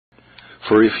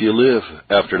For if ye live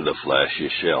after the flesh, ye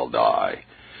shall die.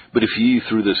 But if ye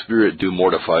through the Spirit do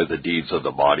mortify the deeds of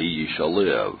the body, ye shall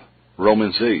live.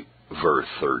 Romans 8, verse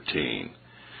 13.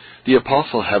 The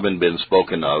apostle, having been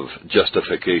spoken of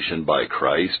justification by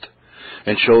Christ,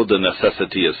 and showed the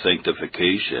necessity of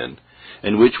sanctification,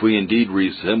 in which we indeed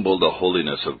resemble the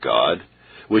holiness of God,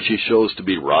 which he shows to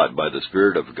be wrought by the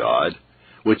Spirit of God,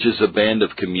 which is a band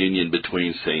of communion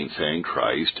between saints and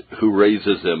Christ, who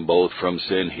raises them both from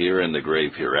sin here and the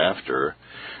grave hereafter,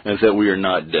 and that we are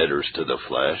not debtors to the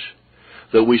flesh,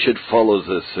 that we should follow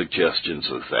the suggestions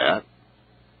of that,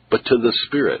 but to the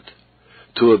Spirit,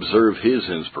 to observe his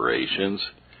inspirations.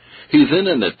 He then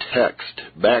in the text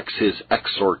backs his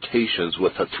exhortations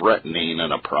with a threatening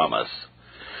and a promise.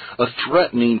 A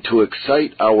threatening to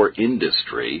excite our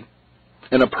industry,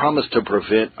 and a promise to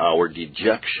prevent our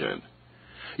dejection.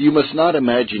 You must not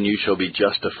imagine you shall be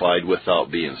justified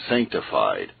without being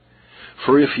sanctified.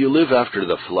 For if you live after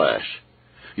the flesh,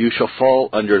 you shall fall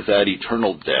under that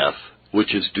eternal death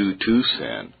which is due to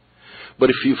sin. But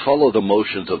if you follow the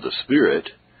motions of the Spirit,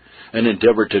 and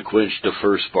endeavor to quench the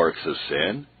first sparks of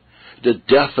sin, the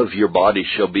death of your body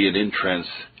shall be an entrance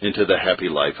into the happy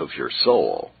life of your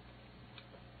soul.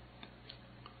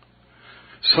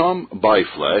 Some by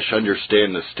flesh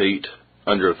understand the state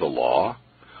under the law,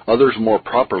 others more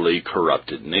properly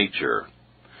corrupted nature.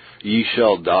 Ye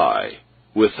shall die,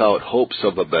 without hopes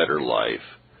of a better life.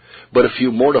 But if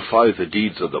you mortify the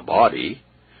deeds of the body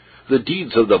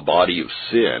of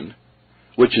sin,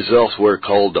 which is elsewhere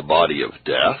called the body of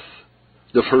death,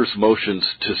 the first motions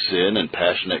to sin and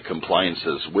passionate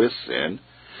compliances with sin,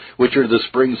 which are the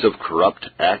springs of corrupt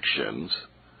actions,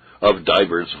 of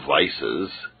divers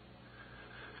vices.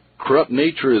 Corrupt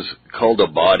nature is called a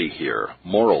body here,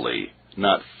 morally,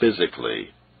 not physically.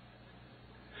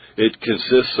 It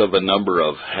consists of a number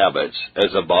of habits,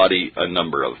 as a body a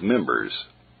number of members.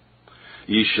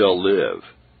 Ye shall live.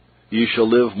 Ye shall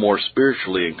live more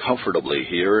spiritually and comfortably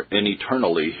here and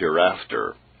eternally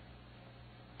hereafter.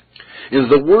 In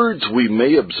the words we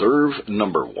may observe,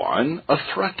 number one, a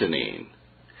threatening.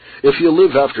 If you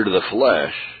live after the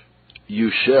flesh,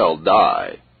 you shall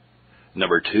die.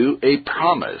 Number two, a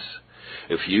promise.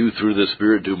 If you through the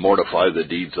Spirit do mortify the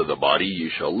deeds of the body, you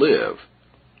shall live.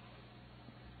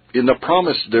 In the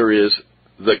promise there is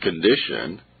the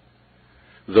condition,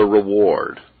 the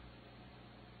reward.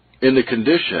 In the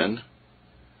condition,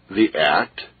 the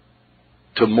act,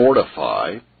 to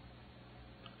mortify,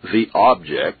 the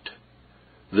object,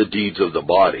 the deeds of the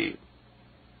body.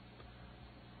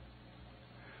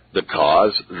 The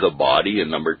cause, the body, and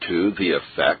number two, the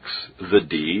effects, the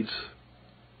deeds.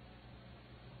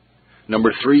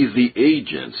 Number three, the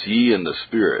agents, ye and the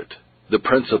Spirit. The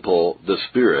principle, the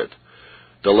Spirit.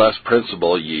 The less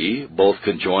principle, ye, both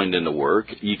conjoined in the work.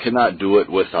 Ye cannot do it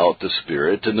without the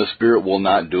Spirit, and the Spirit will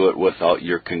not do it without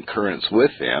your concurrence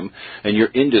with him and your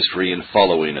industry in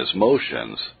following his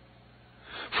motions.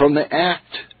 From the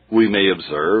act, we may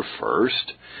observe,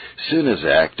 first, sin is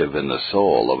active in the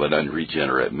soul of an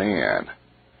unregenerate man.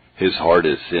 His heart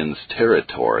is sin's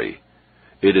territory.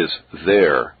 It is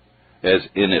there, as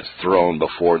in its throne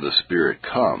before the Spirit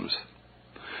comes.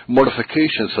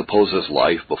 Mortification supposes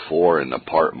life before and the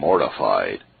part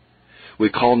mortified. We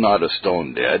call not a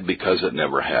stone dead because it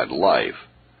never had life.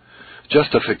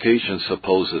 Justification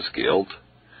supposes guilt,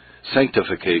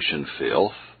 sanctification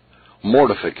filth,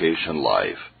 mortification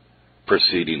life,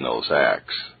 preceding those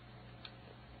acts.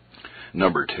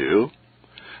 Number two,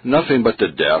 nothing but the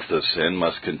death of sin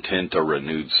must content a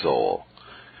renewed soul.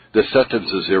 The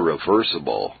sentence is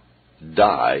irreversible.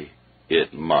 Die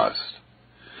it must.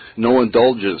 No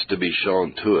indulgence to be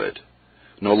shown to it.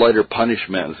 No lighter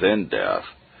punishment than death.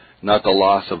 Not the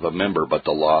loss of a member, but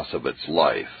the loss of its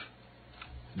life.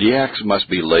 The axe must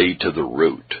be laid to the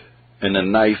root, and the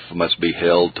knife must be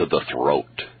held to the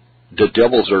throat. The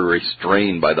devils are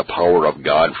restrained by the power of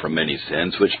God from many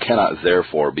sins, which cannot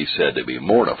therefore be said to be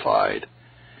mortified.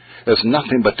 As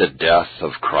nothing but the death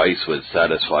of Christ would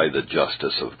satisfy the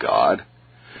justice of God,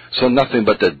 so nothing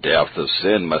but the death of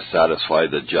sin must satisfy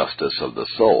the justice of the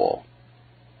soul.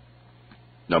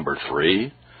 Number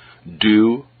three,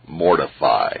 do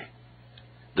mortify.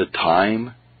 The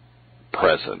time,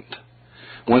 present.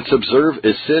 Once observe,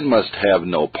 as sin must have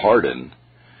no pardon,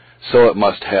 so it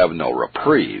must have no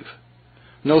reprieve.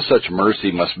 No such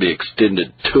mercy must be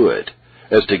extended to it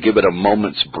as to give it a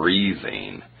moment's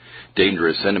breathing.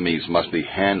 Dangerous enemies must be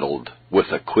handled with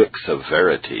a quick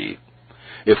severity.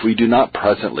 If we do not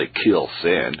presently kill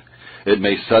sin, it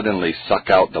may suddenly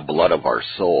suck out the blood of our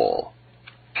soul.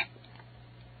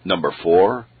 Number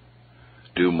four,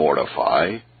 do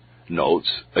mortify, notes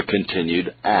a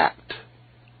continued act.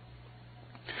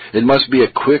 It must be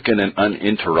a quick and an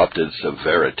uninterrupted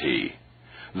severity.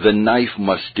 The knife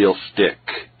must still stick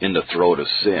in the throat of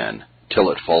sin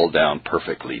till it fall down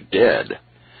perfectly dead.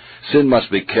 Sin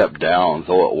must be kept down,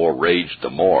 though it will rage the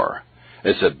more,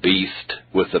 as a beast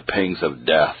with the pangs of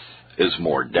death is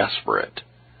more desperate.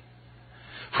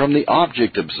 From the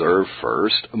object observed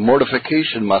first,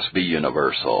 mortification must be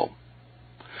universal.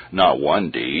 Not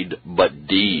one deed, but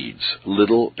deeds,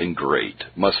 little and great,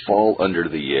 must fall under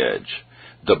the edge.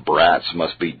 The brats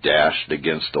must be dashed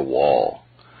against the wall.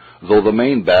 Though the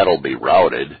main battle be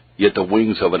routed, yet the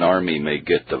wings of an army may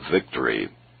get the victory.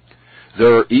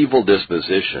 There are evil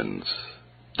dispositions,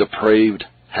 depraved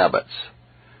habits,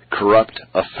 corrupt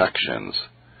affections.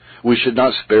 We should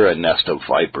not spare a nest of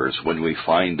vipers when we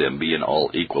find them being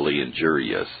all equally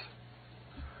injurious.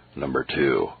 Number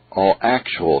 2, all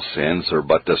actual sins are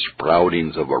but the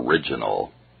sproutings of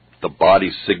original. The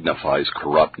body signifies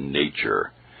corrupt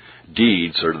nature.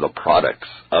 Deeds are the products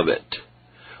of it.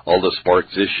 All the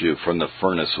sparks issue from the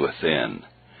furnace within.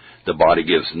 The body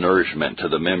gives nourishment to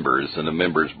the members, and the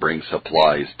members bring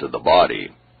supplies to the body.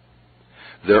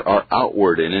 There are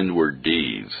outward and inward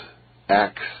deeds,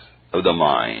 acts of the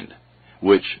mind,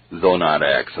 which, though not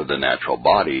acts of the natural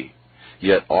body,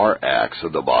 yet are acts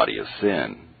of the body of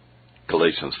sin.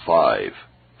 Galatians 5,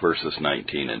 verses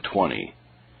 19 and 20.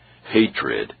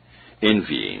 Hatred,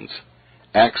 envyings,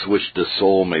 acts which the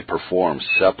soul may perform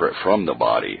separate from the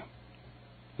body.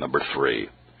 Number 3,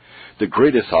 the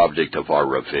greatest object of our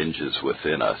revenge is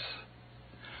within us.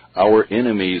 Our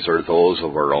enemies are those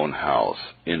of our own house,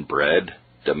 inbred,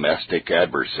 domestic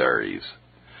adversaries.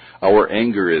 Our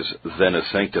anger is then a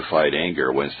sanctified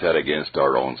anger when set against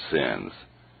our own sins.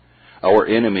 Our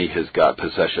enemy has got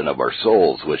possession of our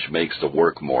souls, which makes the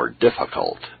work more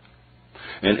difficult.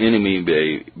 An enemy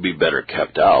may be better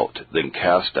kept out than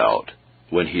cast out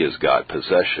when he has got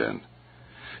possession.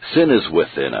 Sin is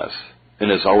within us,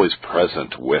 and is always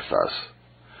present with us.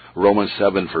 Romans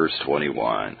 7, verse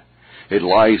 21. It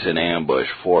lies in ambush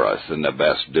for us in the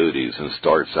best duties and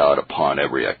starts out upon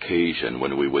every occasion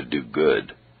when we would do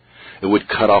good. It would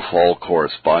cut off all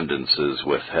correspondences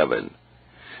with heaven.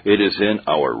 It is in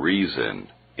our reason,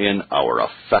 in our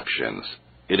affections.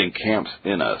 It encamps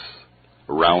in us,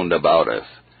 round about us,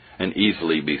 and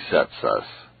easily besets us.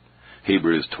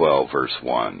 Hebrews 12, verse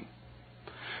 1.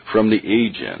 From the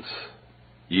agents,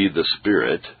 ye the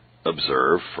Spirit,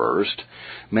 observe first,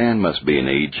 man must be an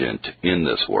agent in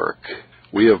this work.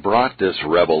 We have brought this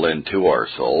rebel into our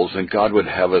souls, and God would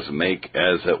have us make,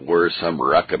 as it were, some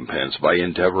recompense by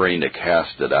endeavoring to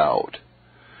cast it out.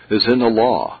 As in the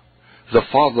law, the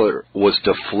father was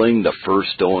to fling the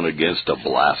first stone against a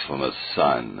blasphemous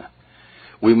son.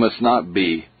 We must not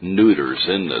be neuters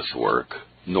in this work,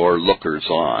 nor lookers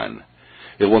on.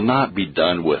 It will not be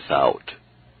done without.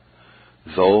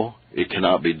 Though it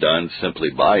cannot be done simply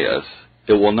by us,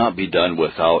 it will not be done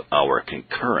without our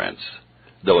concurrence,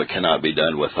 though it cannot be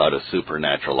done without a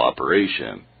supernatural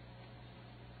operation.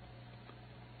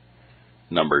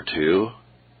 Number 2,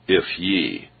 if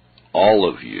ye, all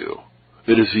of you.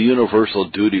 It is a universal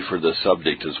duty for the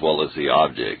subject as well as the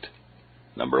object.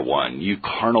 Number 1, you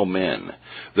carnal men,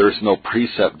 there is no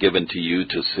precept given to you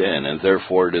to sin, and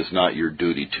therefore it is not your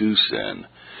duty to sin.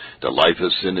 The life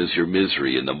of sin is your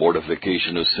misery, and the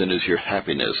mortification of sin is your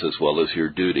happiness as well as your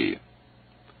duty.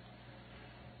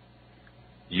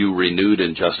 You renewed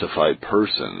and justified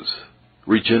persons.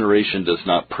 Regeneration does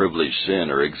not privilege sin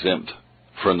or exempt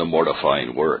from the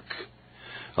mortifying work.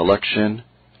 Election,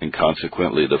 and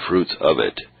consequently the fruits of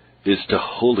it, is to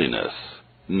holiness,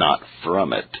 not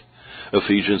from it.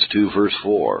 Ephesians 2, verse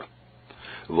 4.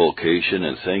 Vocation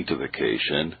and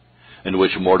sanctification, in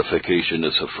which mortification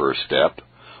is the first step,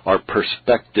 are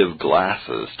perspective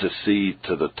glasses to see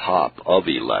to the top of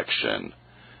election.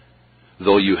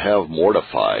 Though you have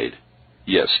mortified,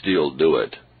 yet still do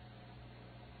it.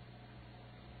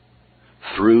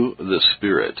 Through the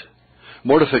Spirit.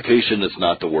 Mortification is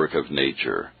not the work of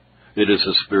nature. It is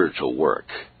a spiritual work.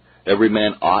 Every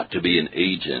man ought to be an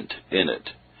agent in it,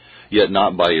 yet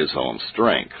not by his own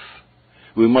strength.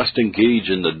 We must engage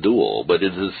in the duel, but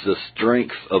it is the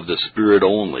strength of the Spirit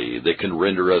only that can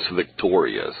render us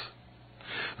victorious.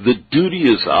 The duty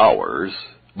is ours,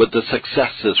 but the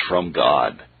success is from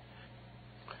God.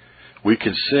 We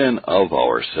can sin of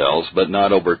ourselves, but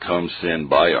not overcome sin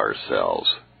by ourselves.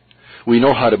 We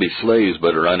know how to be slaves,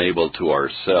 but are unable to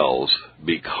ourselves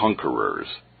be conquerors.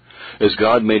 As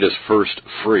God made us first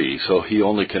free, so He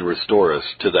only can restore us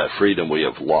to that freedom we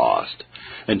have lost,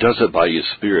 and does it by His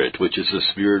Spirit, which is the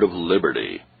Spirit of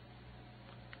liberty.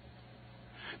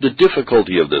 The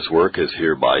difficulty of this work is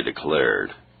hereby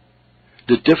declared.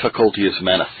 The difficulty is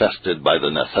manifested by the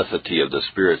necessity of the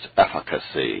Spirit's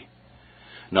efficacy.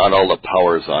 Not all the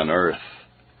powers on earth,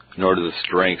 nor the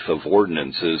strength of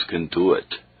ordinances can do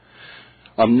it.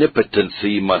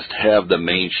 Omnipotency must have the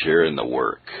main share in the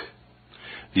work.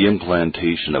 The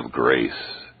implantation of grace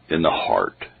in the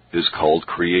heart is called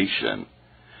creation.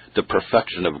 The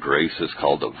perfection of grace is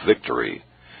called a victory,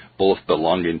 both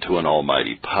belonging to an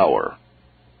almighty power.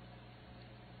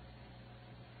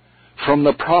 From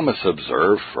the promise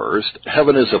observe first,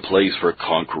 heaven is a place for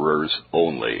conquerors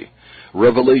only.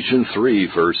 Revelation 3,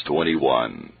 verse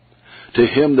 21. To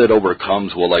him that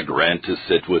overcomes will I grant to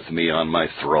sit with me on my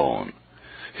throne.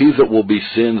 He that will be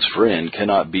sin's friend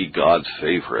cannot be God's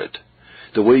favorite.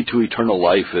 The way to eternal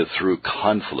life is through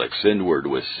conflicts, inward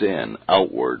with sin,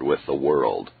 outward with the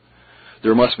world.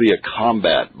 There must be a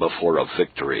combat before a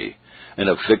victory, and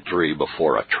a victory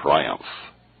before a triumph.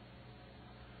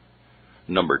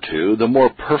 Number 2, the more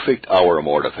perfect our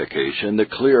mortification, the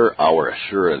clearer our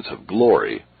assurance of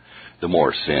glory. The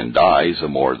more sin dies, the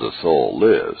more the soul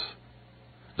lives.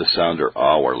 The sounder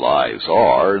our lives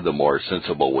are, the more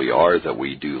sensible we are that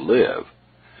we do live.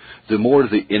 The more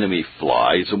the enemy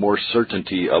flies, the more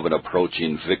certainty of an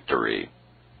approaching victory.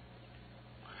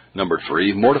 Number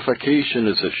 3, mortification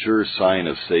is a sure sign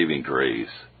of saving grace.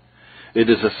 It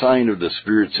is a sign of the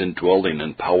Spirit's indwelling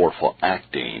and powerful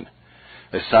acting,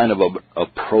 a sign of an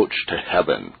approach to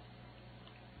heaven.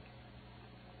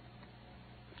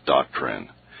 Doctrine.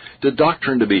 The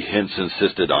doctrine to be hence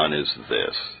insisted on is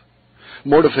this.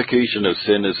 Mortification of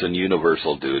sin is an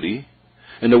universal duty,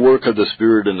 and the work of the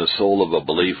Spirit in the soul of a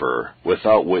believer,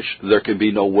 without which there can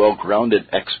be no well-grounded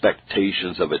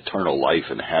expectations of eternal life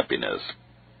and happiness.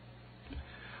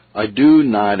 I do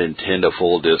not intend a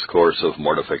full discourse of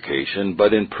mortification,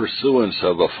 but in pursuance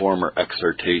of a former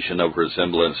exhortation of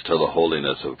resemblance to the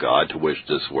holiness of God to which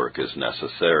this work is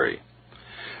necessary.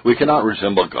 We cannot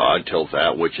resemble God till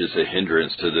that which is a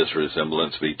hindrance to this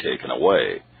resemblance be taken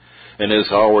away. And as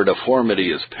our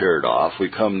deformity is pared off, we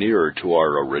come nearer to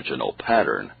our original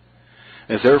pattern.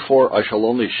 And therefore I shall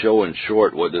only show in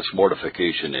short what this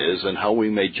mortification is, and how we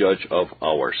may judge of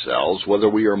ourselves whether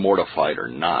we are mortified or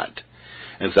not,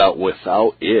 and that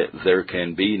without it there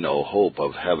can be no hope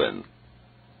of heaven.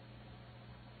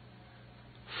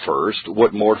 First,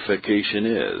 what mortification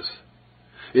is.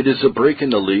 It is a break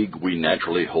in the league we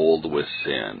naturally hold with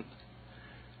sin.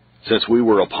 Since we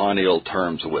were upon ill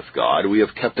terms with God, we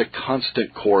have kept a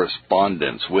constant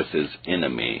correspondence with His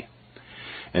enemy.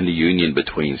 And the union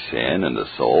between sin and the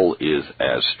soul is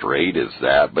as straight as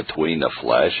that between the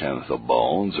flesh and the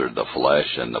bones, or the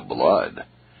flesh and the blood.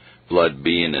 Blood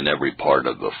being in every part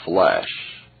of the flesh,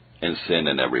 and sin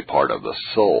in every part of the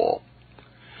soul.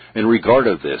 In regard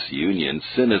of this union,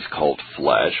 sin is called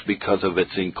flesh because of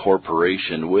its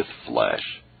incorporation with flesh.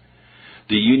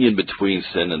 The union between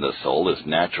sin and the soul is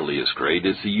naturally as great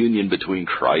as the union between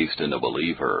Christ and a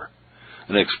believer,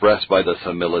 and expressed by the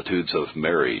similitudes of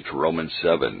marriage, Romans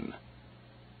 7.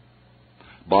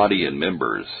 Body and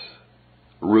members,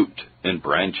 root and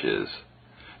branches,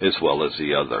 as well as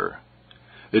the other.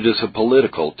 It is a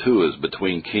political, too, as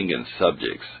between king and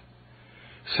subjects.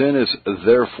 Sin is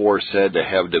therefore said to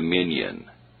have dominion,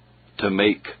 to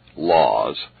make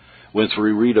laws, whence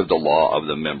we read of the law of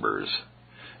the members.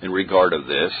 In regard of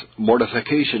this,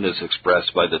 mortification is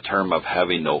expressed by the term of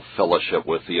having no fellowship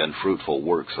with the unfruitful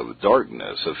works of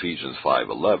darkness, Ephesians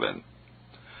 5:11.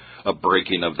 A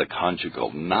breaking of the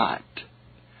conjugal knot.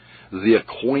 The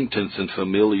acquaintance and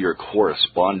familiar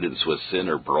correspondence with sin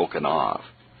are broken off.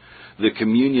 The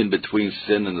communion between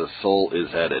sin and the soul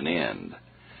is at an end.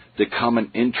 The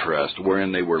common interest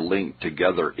wherein they were linked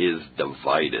together is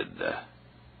divided.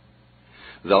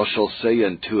 Thou shalt say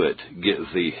unto it, Get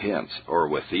thee hence, or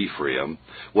with Ephraim,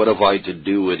 what have I to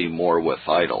do any more with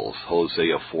idols?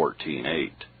 Hosea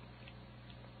 14:8.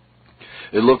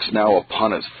 It looks now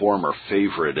upon its former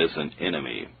favorite as an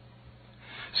enemy.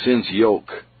 Sin's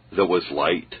yoke, that was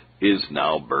light, is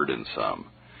now burdensome.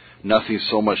 Nothing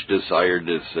so much desired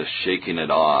as the shaking it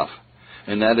off,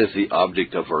 and that is the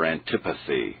object of our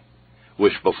antipathy,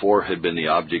 which before had been the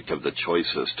object of the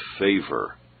choicest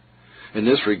favor. In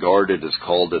this regard it is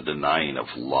called a denying of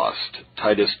lust,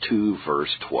 Titus 2, verse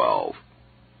 12.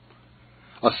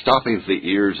 A stopping of the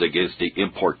ears against the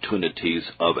importunities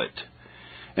of it,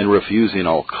 and refusing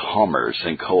all commerce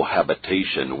and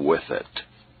cohabitation with it.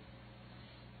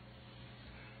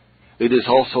 It is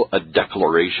also a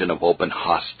declaration of open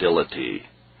hostility.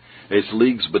 As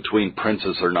leagues between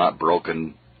princes are not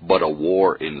broken, but a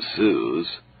war ensues,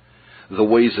 the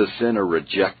ways of sin are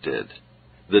rejected,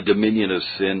 the dominion of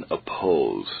sin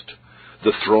opposed,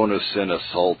 the throne of sin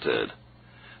assaulted,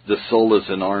 The soul is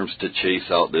in arms to chase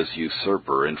out this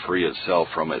usurper and free itself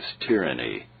from its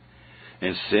tyranny,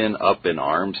 and sin up in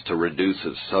arms to reduce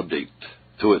its subject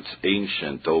to its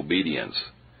ancient obedience.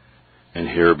 And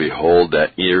here behold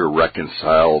that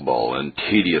irreconcilable and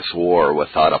tedious war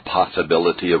without a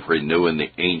possibility of renewing the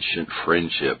ancient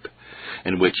friendship,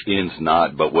 and which ends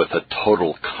not but with a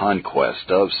total conquest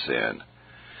of sin.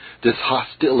 This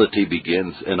hostility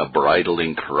begins in a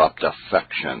bridling corrupt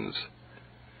affections,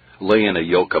 laying a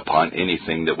yoke upon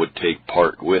anything that would take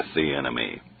part with the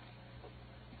enemy.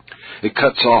 It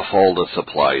cuts off all the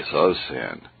supplies of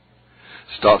sin,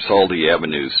 stops all the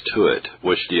avenues to it,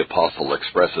 which the apostle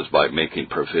expresses by making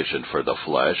provision for the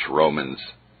flesh, Romans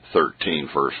 13,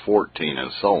 verse 14,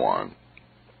 and so on.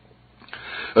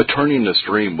 A turning the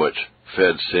stream which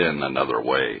fed sin another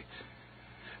way.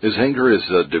 His anger is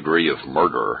a degree of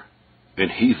murder,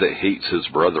 and he that hates his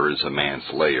brother is a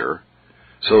manslayer.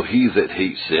 So he that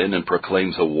hates sin and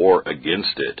proclaims a war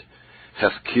against it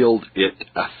hath killed it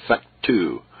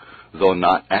affectu, though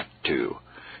not actu.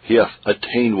 He hath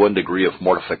attained one degree of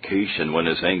mortification when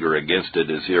his anger against it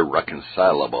is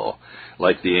irreconcilable,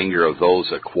 like the anger of those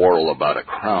that quarrel about a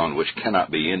crown, which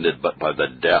cannot be ended but by the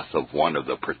death of one of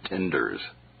the pretenders.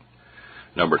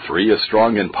 Number 3, a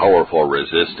strong and powerful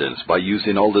resistance by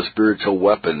using all the spiritual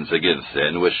weapons against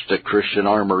sin which the Christian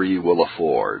armory will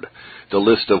afford, the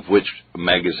list of which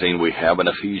magazine we have in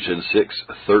Ephesians 6,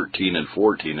 13 and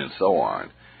 14, and so on.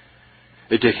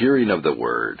 At the hearing of the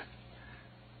word,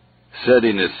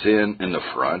 setting his sin in the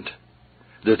front,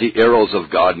 that the arrows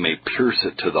of God may pierce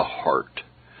it to the heart,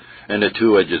 and a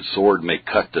two-edged sword may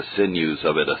cut the sinews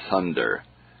of it asunder,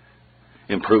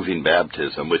 improving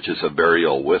baptism, which is a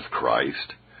burial with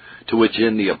Christ, to which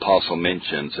end the apostle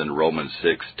mentions in Romans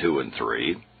 6, 2 and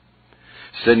 3,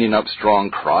 sending up strong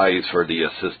cries for the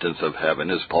assistance of heaven,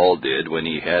 as Paul did when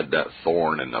he had that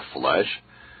thorn in the flesh,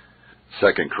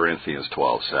 2 Corinthians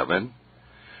 12, 7,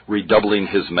 redoubling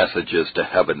his messages to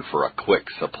heaven for a quick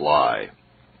supply.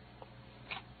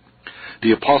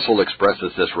 The apostle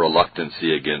expresses this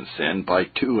reluctancy against sin by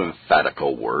two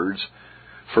emphatical words.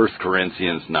 1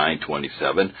 Corinthians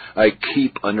 9:27, I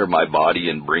keep under my body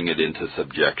and bring it into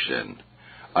subjection.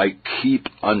 I keep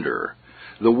under.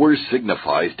 The word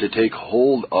signifies to take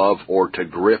hold of or to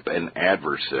grip an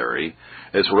adversary,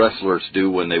 as wrestlers do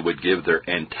when they would give their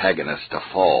antagonist a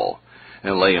fall,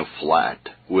 and lay him flat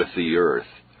with the earth,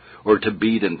 or to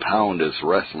beat and pound as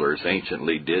wrestlers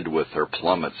anciently did with their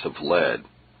plummets of lead.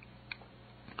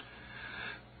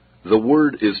 The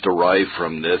word is derived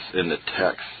from this in the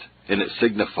text, and it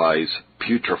signifies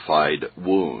putrefied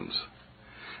wounds.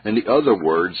 And the other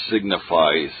word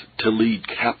signifies to lead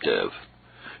captive,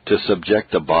 to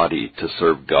subject the body to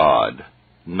serve God,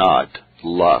 not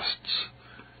lusts,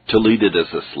 to lead it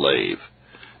as a slave,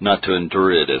 not to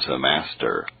endure it as a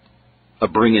master,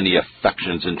 of bringing the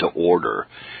affections into order,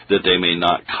 that they may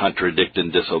not contradict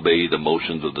and disobey the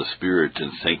motions of the Spirit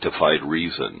and sanctified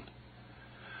reason.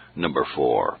 Number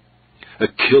 4, a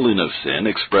killing of sin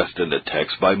expressed in the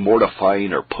text by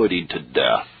mortifying or putting to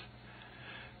death.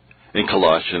 In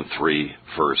Colossians 3,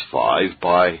 verse 5,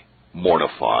 by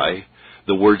mortify,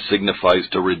 the word signifies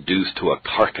to reduce to a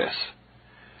carcass,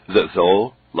 that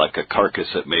though, like a carcass,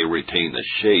 it may retain the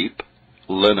shape,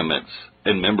 lineaments,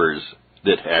 and members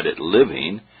that had it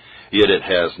living, yet it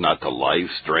has not the life,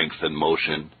 strength, and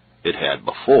motion it had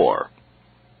before.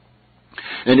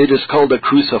 And it is called a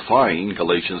crucifying,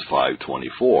 Galatians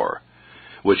 5:24,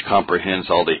 which comprehends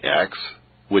all the acts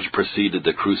which preceded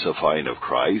the crucifying of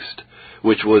Christ,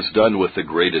 which was done with the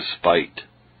greatest spite,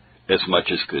 as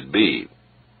much as could be.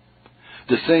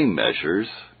 The same measures,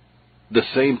 the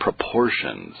same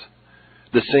proportions,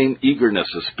 the same eagerness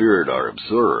of spirit are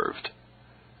observed.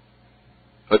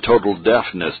 A total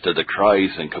deafness to the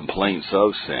cries and complaints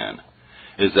of sin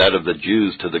is that of the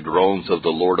Jews to the groans of the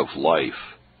Lord of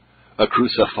life, a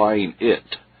crucifying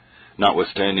it,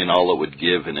 notwithstanding all it would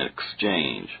give in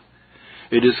exchange.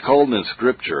 It is called in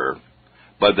Scripture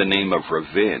by the name of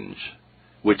revenge,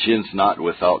 which ends not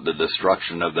without the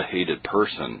destruction of the hated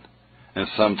person, and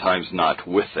sometimes not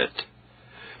with it.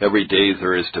 Every day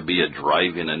there is to be a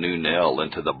driving a new nail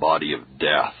into the body of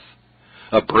death,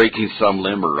 a breaking some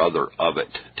limb or other of it,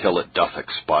 till it doth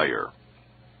expire.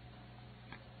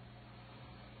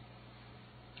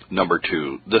 Number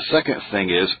 2, the second thing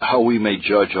is how we may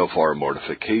judge of our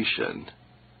mortification.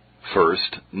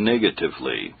 First,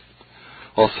 negatively.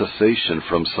 All cessation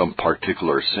from some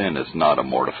particular sin is not a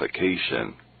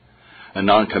mortification. A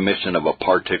non-commission of a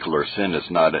particular sin is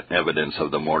not an evidence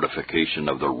of the mortification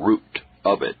of the root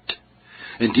of it.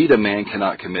 Indeed, a man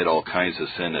cannot commit all kinds of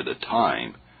sin at a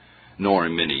time, nor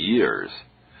in many years.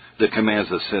 The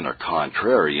commands of sin are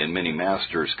contrary, and many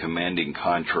masters commanding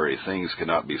contrary things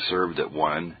cannot be served at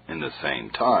one and the same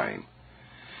time.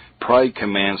 Pride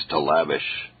commands to lavish,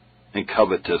 and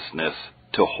covetousness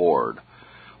to hoard.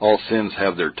 All sins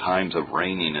have their times of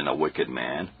reigning in a wicked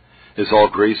man, as all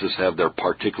graces have their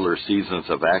particular seasons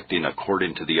of acting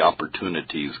according to the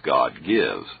opportunities God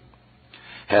gives.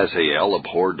 Hazael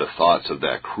abhorred the thoughts of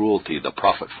that cruelty the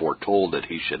prophet foretold that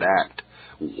he should act.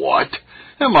 What?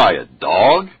 Am I a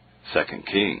dog? 2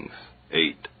 Kings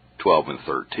 8:12 and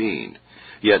 13.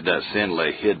 Yet that sin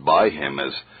lay hid by him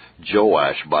as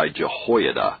Joash by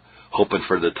Jehoiada, hoping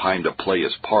for the time to play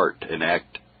his part and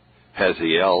act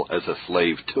Hazael as a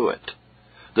slave to it.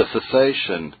 The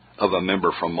cessation of a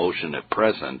member from motion at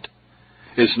present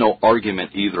is no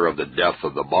argument either of the death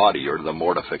of the body or the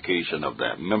mortification of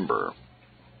that member.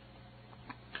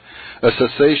 A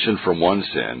cessation from one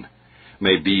sin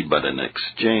may be but an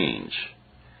exchange.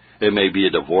 It may be a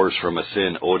divorce from a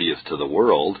sin odious to the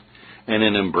world, and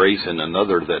an embrace in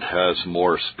another that has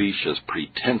more specious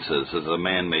pretenses, as a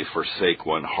man may forsake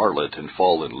one harlot and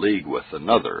fall in league with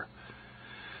another.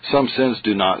 Some sins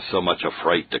do not so much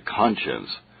affright the conscience,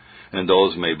 and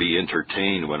those may be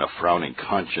entertained when a frowning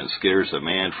conscience scares a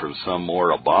man from some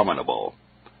more abominable.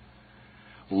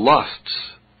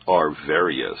 Lusts are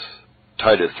various.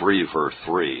 Titus 3, verse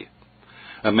 3.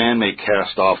 A man may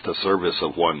cast off the service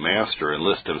of one master and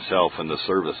enlist himself in the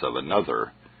service of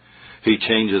another. He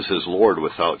changes his Lord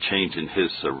without changing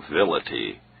his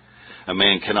servility. A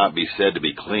man cannot be said to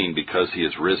be clean because he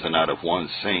has risen out of one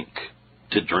sink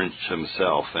to drench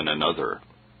himself in another.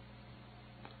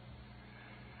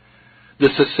 The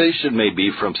cessation may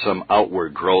be from some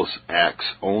outward gross acts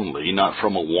only, not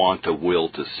from a want of will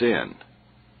to sin.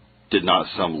 Did not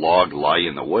some log lie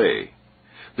in the way?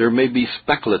 There may be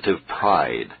speculative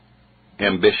pride,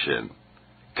 ambition,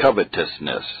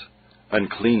 covetousness,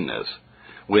 uncleanness,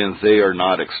 when they are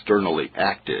not externally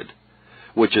acted,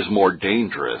 which is more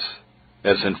dangerous,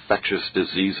 as infectious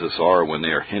diseases are when they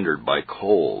are hindered by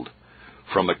cold,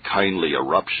 from a kindly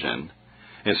eruption,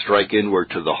 and strike inward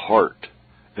to the heart,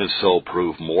 and so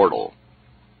prove mortal.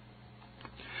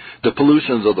 The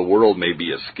pollutions of the world may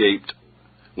be escaped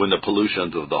when the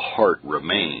pollutions of the heart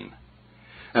remain.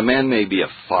 A man may be a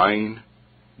fine,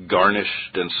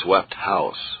 garnished, and swept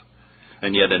house,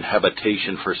 and yet in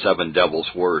habitation for 7 devils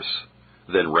worse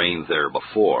than reigned there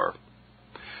before.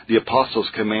 The apostle's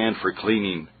command for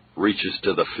cleaning reaches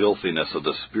to the filthiness of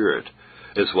the spirit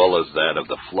as well as that of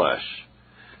the flesh.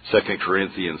 2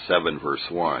 Corinthians 7, verse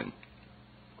 1.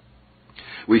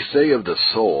 We say of the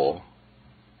soul,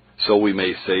 so we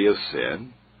may say of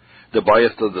sin. The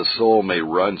bias of the soul may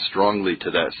run strongly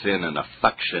to that sin in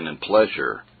affection and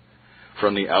pleasure,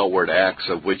 from the outward acts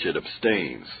of which it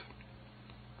abstains.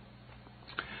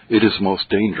 It is most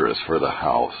dangerous for the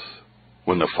house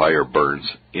when the fire burns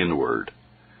inward.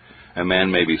 A man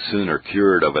may be sooner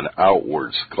cured of an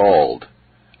outward scald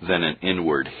than an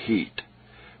inward heat,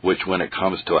 which when it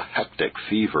comes to a hectic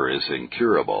fever is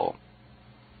incurable.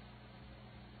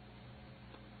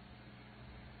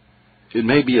 It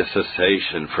may be a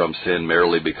cessation from sin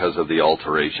merely because of the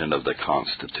alteration of the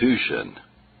constitution.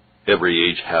 Every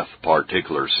age hath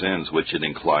particular sins which it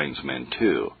inclines men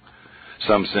to.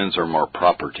 Some sins are more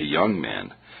proper to young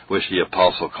men, which the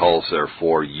apostle calls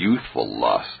therefore youthful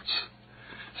lusts.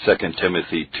 2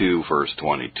 Timothy 2, verse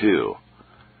 22.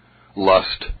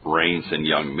 Lust reigns in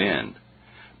young men,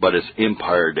 but its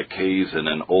empire decays in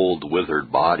an old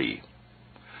withered body.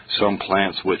 Some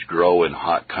plants which grow in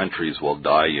hot countries will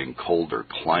die in colder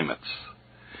climates.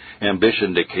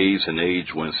 Ambition decays in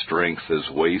age when strength is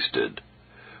wasted,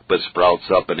 but sprouts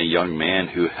up in a young man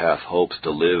who hath hopes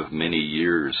to live many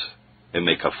years and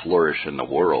make a flourish in the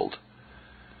world.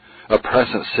 A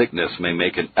present sickness may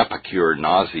make an epicure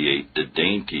nauseate the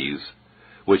dainties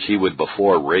which he would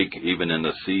before rake even in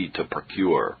the sea to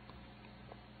procure.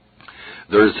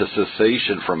 There is a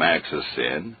cessation from acts of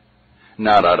sin,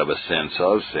 not out of a sense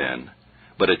of sin,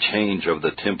 but a change of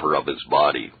the temper of his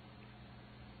body.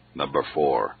 Number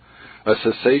 4. A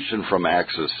cessation from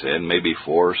acts of sin may be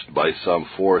forced by some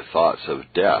forethoughts of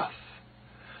death,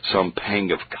 some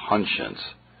pang of conscience,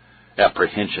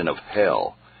 apprehension of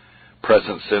hell,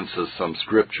 present sense of some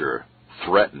scripture,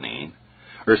 threatening,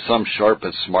 or some sharp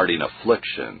and smarting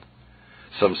affliction,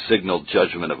 some signal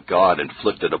judgment of God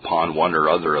inflicted upon one or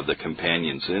other of the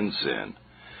companions in sin,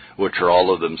 which are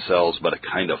all of themselves but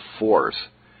a kind of force,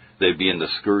 they being the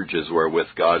scourges wherewith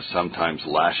God sometimes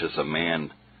lashes a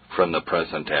man from the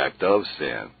present act of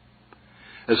sin.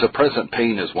 As a present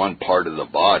pain is one part of the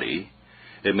body,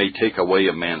 it may take away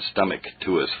a man's stomach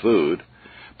to his food,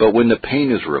 but when the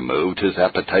pain is removed, his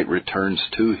appetite returns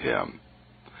to him.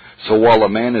 So while a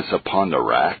man is upon the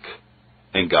rack,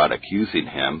 and God accusing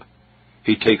him,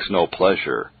 he takes no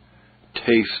pleasure,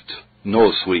 tastes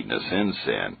no sweetness in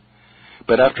sin.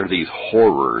 But after these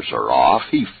horrors are off,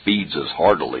 he feeds as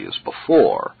heartily as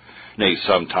before, nay,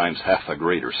 sometimes hath a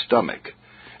greater stomach,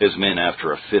 as men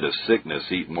after a fit of sickness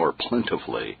eat more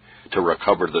plentifully, to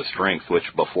recover the strength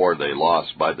which before they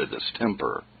lost by the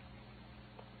distemper.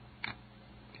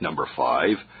 Number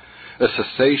 5, a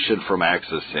cessation from acts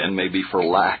of sin may be for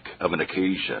lack of an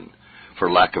occasion,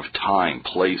 for lack of time,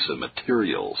 place, and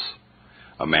materials.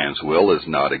 A man's will is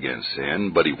not against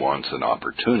sin, but he wants an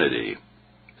opportunity.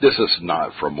 This is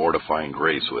not from mortifying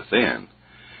grace within,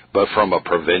 but from a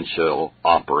providential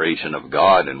operation of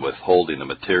God in withholding the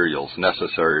materials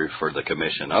necessary for the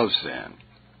commission of sin.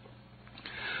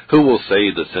 Who will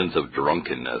say the sins of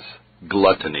drunkenness,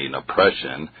 gluttony, and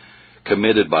oppression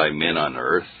committed by men on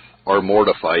earth are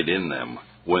mortified in them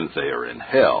when they are in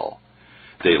hell?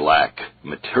 They lack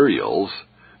materials,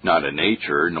 not a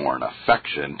nature nor an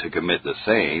affection to commit the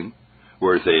same,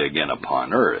 were they again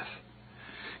upon earth.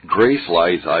 Grace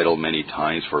lies idle many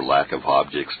times for lack of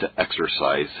objects to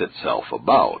exercise itself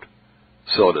about.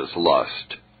 So does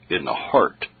lust in the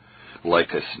heart,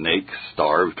 like a snake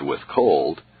starved with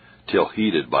cold, till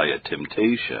heated by a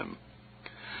temptation.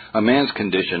 A man's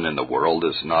condition in the world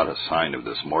is not a sign of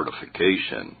this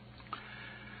mortification.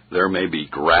 There may be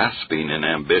grasping and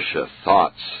ambitious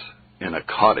thoughts in a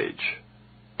cottage.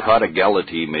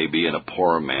 Prodigality may be in a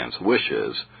poor man's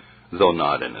wishes, though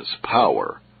not in his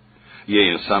power. Yea,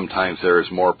 and sometimes there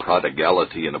is more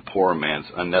prodigality in a poor man's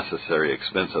unnecessary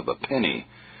expense of a penny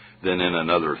than in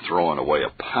another throwing away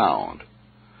a pound.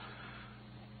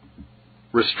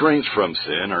 Restraints from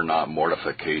sin are not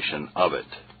mortification of it.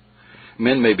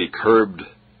 Men may be curbed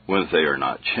when they are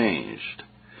not changed,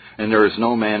 and there is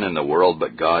no man in the world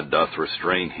but God doth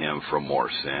restrain him from more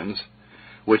sins,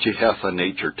 which he hath a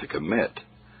nature to commit,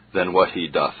 than what he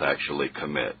doth actually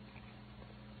commit.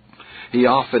 He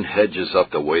often hedges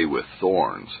up the way with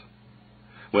thorns,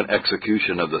 when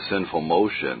execution of the sinful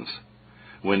motions,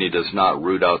 when he does not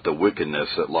root out the wickedness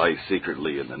that lies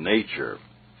secretly in the nature.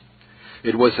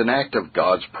 It was an act of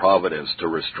God's providence to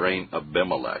restrain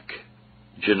Abimelech.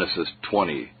 Genesis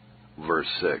 20, verse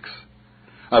 6.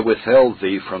 I withheld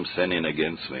thee from sinning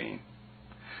against me.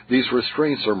 These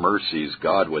restraints are mercies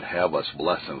God would have us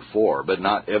bless him for, but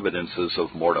not evidences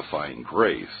of mortifying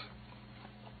grace.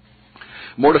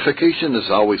 Mortification is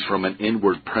always from an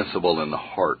inward principle in the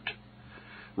heart.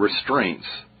 Restraints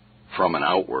from an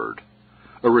outward.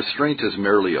 A restraint is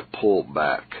merely a pull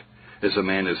back, as a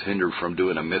man is hindered from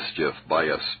doing a mischief by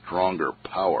a stronger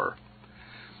power.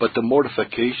 But the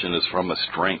mortification is from a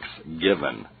strength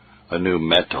given, a new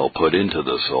metal put into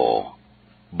the soul,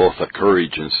 both a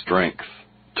courage and strength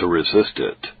to resist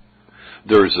it.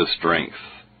 There is a strength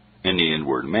in the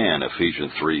inward man,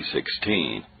 Ephesians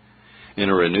 3:16. In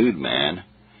a renewed man,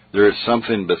 there is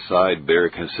something beside bare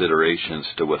considerations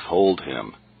to withhold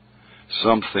him,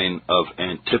 something of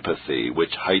antipathy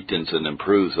which heightens and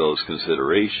improves those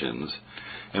considerations,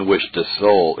 in which the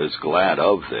soul is glad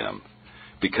of them,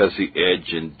 because the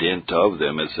edge and dint of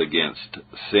them is against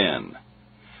sin.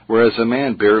 Whereas a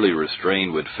man barely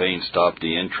restrained would fain stop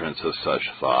the entrance of such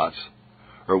thoughts,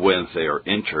 or when they are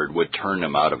entered would turn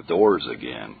them out of doors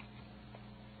again.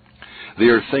 They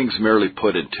are things merely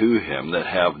put into him that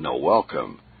have no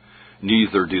welcome,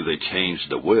 neither do they change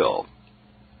the will,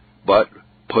 but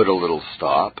put a little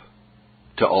stop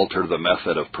to alter the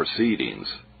method of proceedings.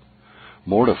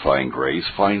 Mortifying grace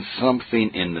finds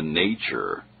something in the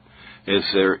nature, as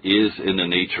there is in the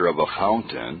nature of a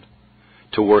fountain,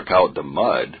 to work out the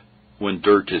mud when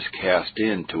dirt is cast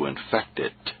in to infect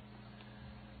it.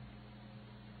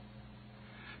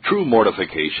 True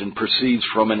mortification proceeds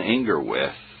from an anger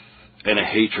with and a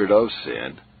hatred of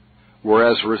sin,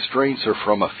 whereas restraints are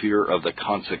from a fear of the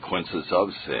consequences of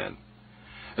sin.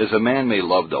 As a man may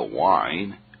love the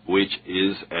wine, which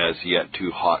is as yet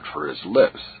too hot for his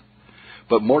lips,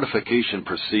 but mortification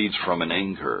proceeds from an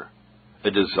anger,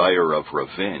 a desire of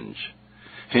revenge.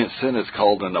 Hence sin is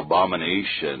called an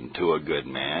abomination to a good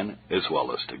man as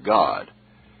well as to God,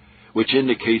 which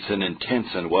indicates an intense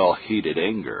and well-heated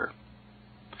anger.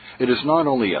 It is not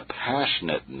only a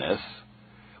passionateness,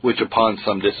 which upon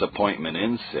some disappointment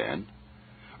in sin,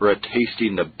 or a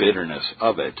tasting the bitterness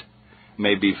of it,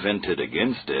 may be vented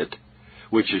against it,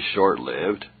 which is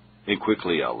short-lived and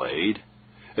quickly allayed,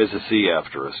 as the sea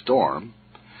after a storm,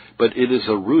 but it is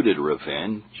a rooted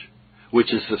revenge,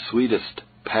 which is the sweetest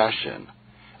passion,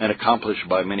 and accomplished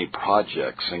by many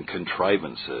projects and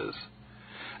contrivances.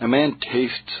 A man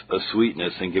tastes a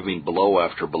sweetness in giving blow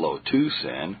after blow to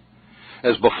sin,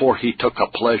 as before he took a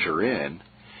pleasure in,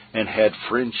 and had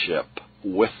friendship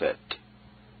with it.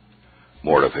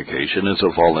 Mortification is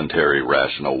a voluntary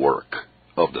rational work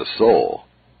of the soul.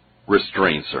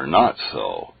 Restraints are not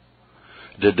so.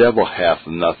 The devil hath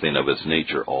nothing of his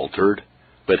nature altered,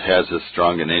 but has as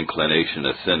strong an inclination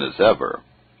to sin as ever,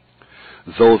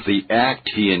 though the act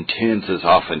he intends is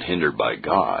often hindered by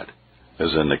God,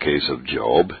 as in the case of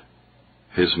Job.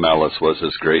 His malice was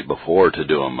as great before to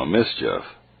do him a mischief,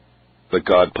 but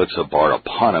God puts a bar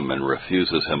upon him and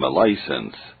refuses him a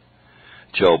license.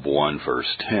 Job 1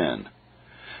 verse 10.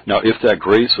 Now if that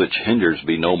grace which hinders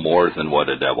be no more than what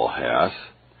a devil hath,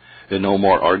 it no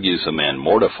more argues a man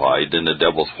mortified than the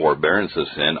devil's forbearance of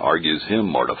sin argues him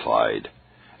mortified,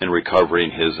 and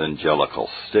recovering his angelical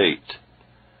state.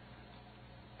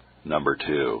 Number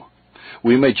 2.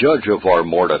 We may judge of our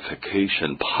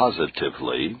mortification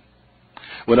positively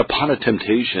when upon a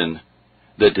temptation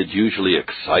that did usually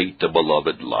excite the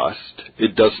beloved lust,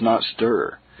 it does not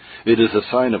stir. It is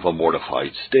a sign of a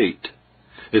mortified state,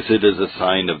 as it is a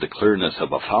sign of the clearness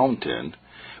of a fountain,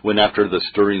 when after the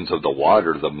stirrings of the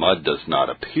water the mud does not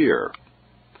appear.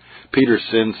 Peter's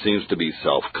sin seems to be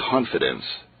self-confidence,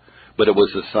 but it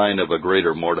was a sign of a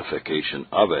greater mortification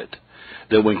of it,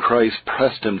 that when Christ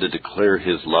pressed him to declare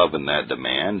his love in that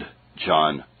demand,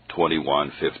 John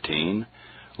 21:15,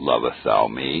 lovest thou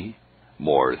me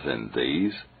more than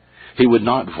these? He would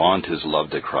not vaunt his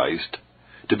love to Christ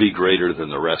to be greater than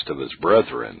the rest of his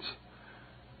brethren's.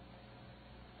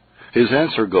 His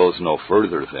answer goes no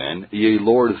further than, Yea,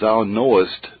 Lord, thou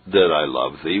knowest that I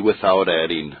love thee, without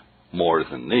adding more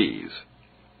than these.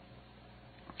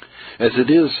 As it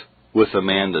is with a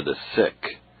man that is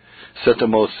sick, set the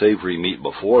most savory meat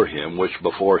before him, which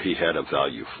before he had a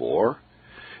value for.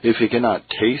 If he cannot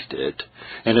taste it,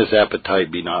 and his appetite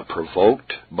be not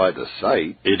provoked by the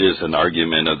sight, it is an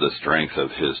argument of the strength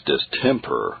of his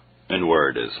distemper, and where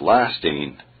it is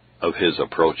lasting, of his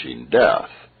approaching death.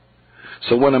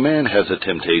 So when a man has a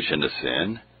temptation to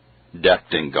sin,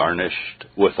 decked and garnished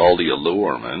with all the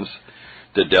allurements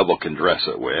the devil can dress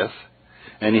it with,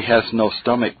 and he has no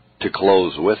stomach to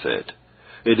close with it,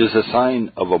 it is a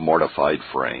sign of a mortified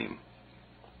frame.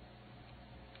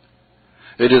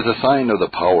 It is a sign of the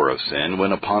power of sin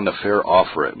when upon the fair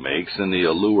offer it makes and the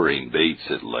alluring baits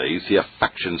it lays, the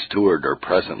affections toward are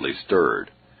presently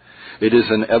stirred. It is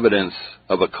an evidence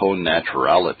of a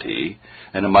connaturality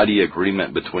and a mighty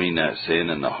agreement between that sin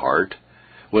and the heart,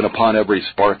 when upon every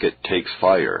spark it takes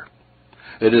fire.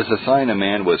 It is a sign a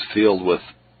man was filled with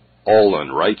all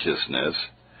unrighteousness,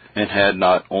 and had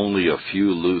not only a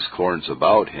few loose corns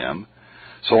about him.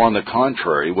 So on the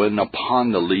contrary, when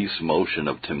upon the least motion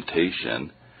of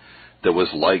temptation that was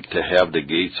like to have the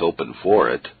gates open for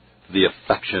it, the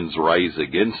affections rise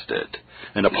against it,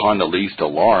 and upon the least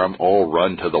alarm all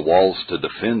run to the walls to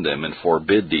defend them and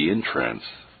forbid the entrance.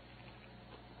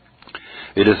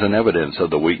 It is an evidence of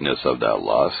the weakness of that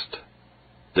lust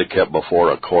that kept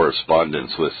before a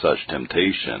correspondence with such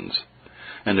temptations,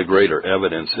 and the greater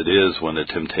evidence it is when the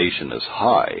temptation is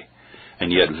high,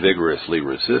 and yet vigorously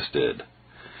resisted.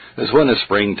 As when a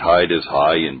spring tide is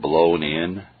high and blown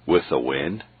in with the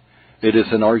wind, it is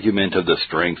an argument of the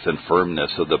strength and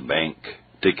firmness of the bank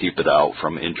to keep it out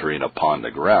from entering upon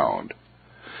the ground.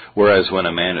 Whereas when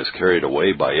a man is carried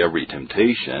away by every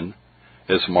temptation,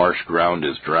 as marsh ground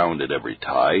is drowned at every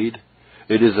tide,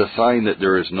 it is a sign that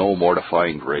there is no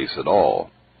mortifying grace at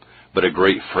all, but a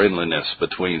great friendliness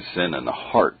between sin and the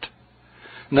heart.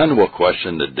 None will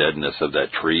question the deadness of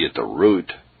that tree at the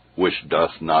root, which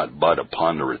doth not bud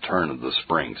upon the return of the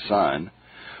spring sun,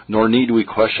 nor need we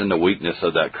question the weakness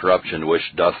of that corruption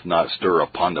which doth not stir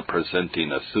upon the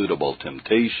presenting a suitable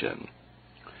temptation.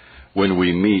 When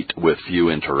we meet with few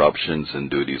interruptions in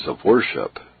duties of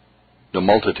worship, the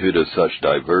multitude of such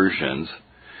diversions,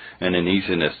 and an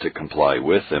easiness to comply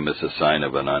with them, is a sign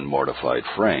of an unmortified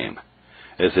frame,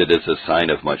 as it is a sign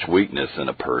of much weakness in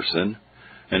a person,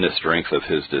 and the strength of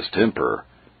his distemper,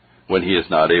 when he is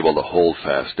not able to hold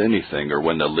fast anything, or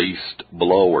when the least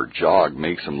blow or jog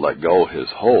makes him let go his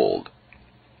hold.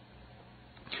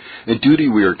 In duty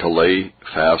we are to lay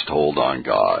fast hold on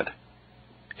God,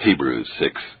 Hebrews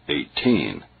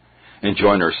 6:18, and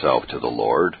join ourselves to the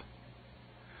Lord,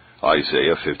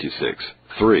 Isaiah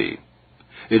 56:3.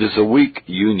 It is a weak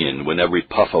union when every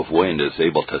puff of wind is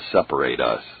able to separate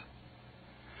us.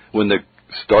 When the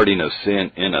starting of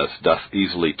sin in us doth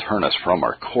easily turn us from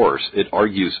our course, it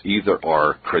argues either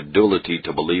our credulity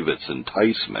to believe its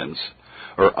enticements,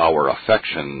 or our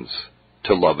affections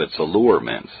to love its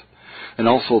allurements, and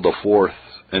also the force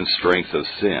and strength of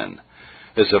sin,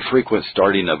 as a frequent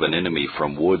starting of an enemy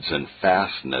from woods and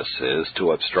fastnesses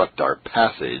to obstruct our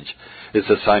passage is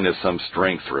a sign of some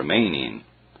strength remaining,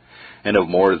 and of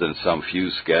more than some few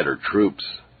scattered troops,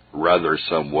 rather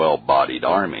some well-bodied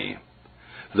army,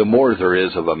 the more there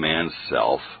is of a man's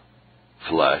self,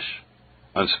 flesh,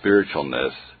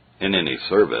 unspiritualness in any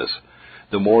service,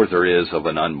 the more there is of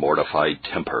an unmortified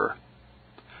temper.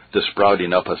 The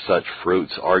sprouting up of such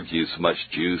fruits argues much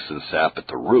juice and sap at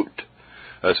the root,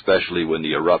 especially when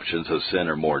the eruptions of sin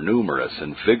are more numerous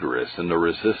and vigorous than the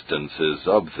resistances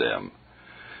of them.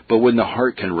 But when the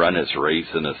heart can run its race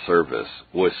in a service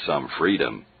with some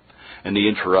freedom, and the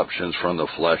interruptions from the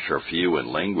flesh are few and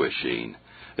languishing,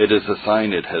 it is a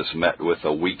sign it has met with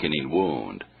a weakening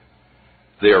wound.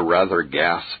 They are rather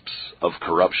gasps of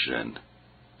corruption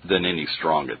than any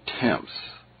strong attempts.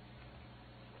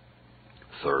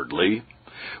 Thirdly,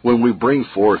 when we bring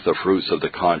forth the fruits of the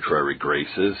contrary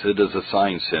graces, it is a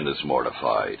sign sin is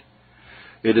mortified.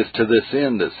 It is to this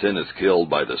end that sin is killed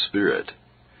by the Spirit,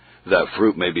 that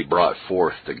fruit may be brought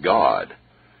forth to God.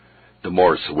 The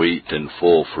more sweet and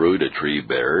full fruit a tree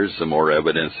bears, the more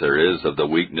evidence there is of the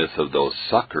weakness of those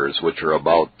suckers which are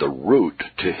about the root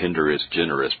to hinder its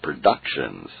generous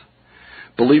productions.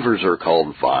 Believers are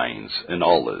called vines and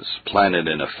olives, planted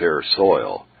in a fair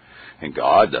soil, and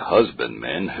God, the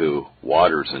husbandman, who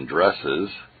waters and dresses,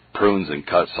 prunes and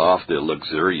cuts off the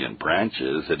luxuriant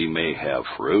branches, that he may have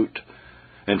fruit,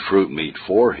 and fruit meet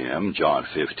for him, John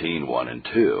 15:1 and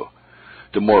 2.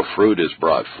 The more fruit is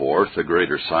brought forth, the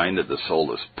greater sign that the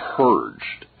soul is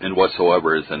purged, and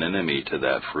whatsoever is an enemy to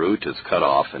that fruit is cut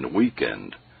off and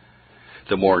weakened.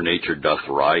 The more nature doth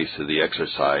rise to the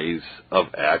exercise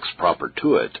of acts proper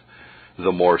to it,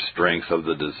 the more strength of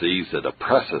the disease that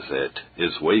oppresses it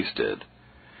is wasted.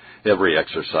 Every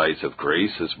exercise of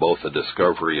grace is both a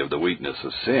discovery of the weakness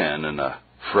of sin and a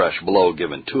fresh blow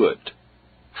given to it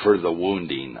for the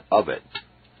wounding of it.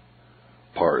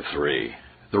 Part 3.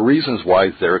 The reasons why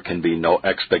there can be no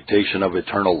expectation of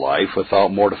eternal life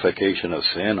without mortification of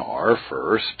sin are,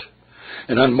 first,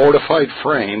 an unmortified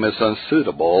frame is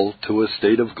unsuitable to a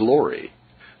state of glory.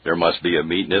 There must be a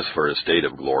meetness for a state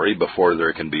of glory before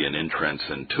there can be an entrance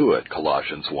into it,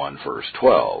 Colossians 1, verse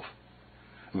 12.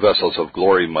 Vessels of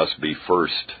glory must be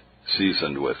first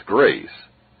seasoned with grace.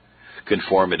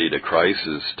 Conformity to Christ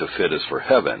is to fit us for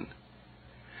heaven.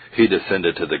 He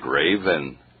descended to the grave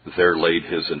and there laid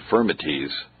his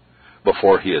infirmities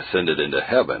before he ascended into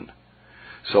heaven.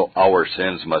 So our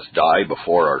sins must die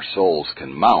before our souls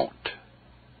can mount.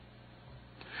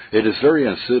 It is very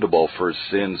unsuitable for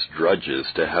sin's drudges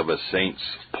to have a saint's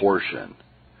portion.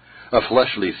 A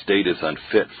fleshly state is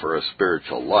unfit for a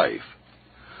spiritual life.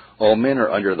 All men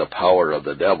are under the power of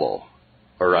the devil,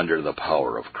 or under the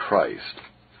power of Christ.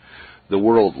 The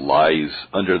world lies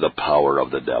under the power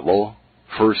of the devil,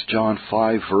 1 John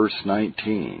 5, verse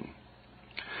 19.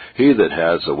 He that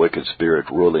has a wicked spirit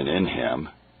ruling in him,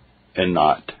 and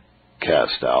not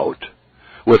cast out,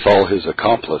 with all his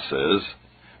accomplices,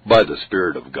 by the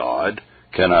Spirit of God,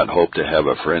 cannot hope to have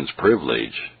a friend's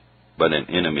privilege, but an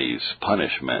enemy's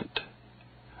punishment.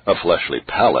 A fleshly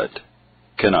palate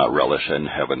cannot relish in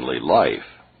heavenly life.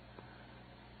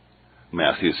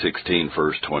 Matthew 16,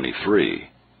 verse 23.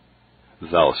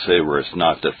 Thou savorest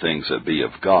not the things that be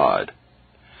of God.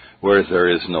 Where there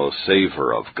is no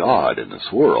savor of God in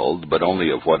this world, but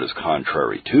only of what is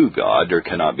contrary to God, there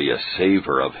cannot be a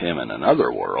savor of him in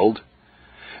another world.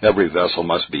 Every vessel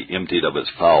must be emptied of its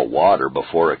foul water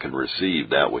before it can receive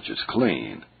that which is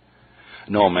clean.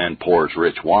 No man pours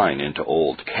rich wine into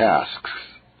old casks.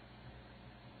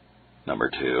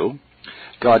 Number 2,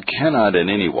 God cannot in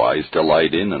any wise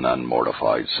delight in an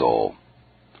unmortified soul.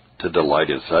 To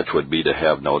delight in such would be to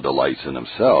have no delights in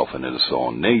himself and in his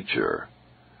own nature.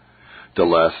 The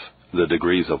less the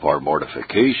degrees of our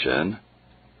mortification,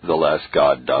 the less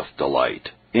God doth delight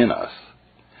in us.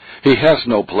 He has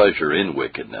no pleasure in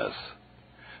wickedness.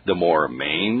 The more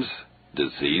maims,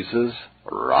 diseases,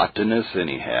 rottenness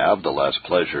any have, the less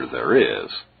pleasure there is.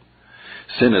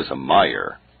 Sin is a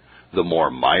mire. The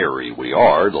more miry we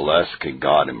are, the less can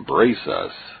God embrace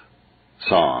us.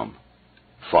 Psalm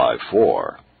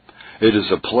 5:4. It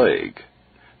is a plague.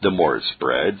 The more it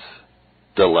spreads,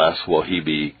 the less will he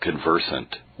be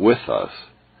conversant with us.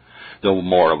 The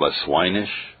more of a swinish,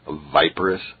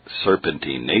 viperous,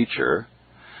 serpentine nature,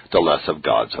 the less of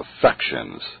God's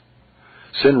affections.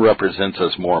 Sin represents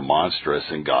us more monstrous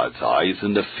in God's eyes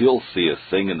than the filthiest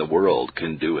thing in the world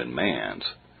can do in man's.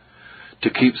 To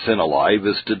keep sin alive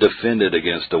is to defend it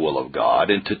against the will of God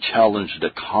and to challenge the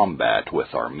combat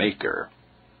with our Maker.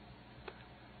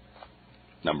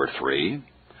 Number 3,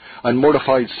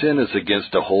 unmortified sin is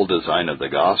against the whole design of the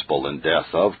gospel and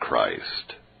death of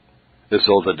Christ, as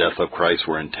though the death of Christ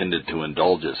were intended to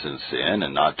indulge us in sin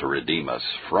and not to redeem us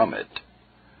from it.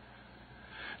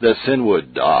 That sin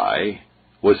would die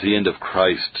was the end of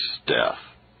Christ's death.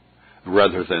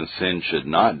 Rather than sin should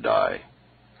not die,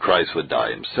 Christ would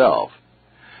die himself.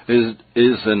 It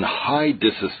is in high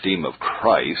disesteem of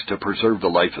Christ to preserve the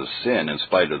life of sin in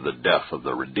spite of the death of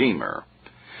the Redeemer.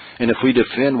 And if we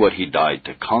defend what he died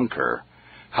to conquer,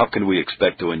 how can we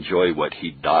expect to enjoy what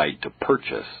he died to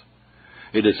purchase?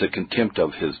 It is a contempt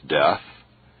of his death,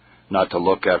 not to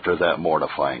look after that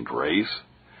mortifying grace,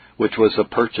 which was the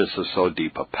purchase of so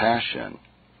deep a passion.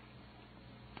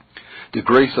 The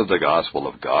grace of the gospel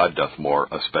of God doth more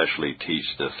especially teach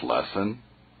this lesson,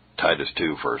 Titus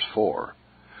 2, verse 4,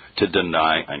 to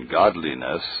deny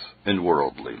ungodliness and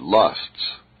worldly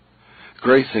lusts.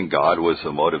 Grace in God was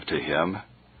the motive to him,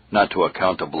 not to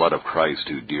account the blood of Christ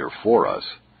too dear for us,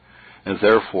 and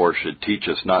therefore should teach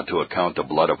us not to account the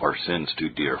blood of our sins too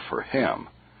dear for him.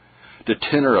 The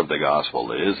tenor of the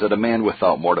gospel is that a man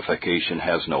without mortification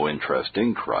has no interest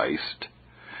in Christ,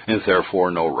 and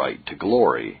therefore no right to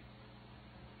glory.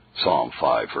 Psalm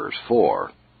 5, verse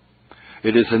 4.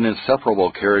 It is an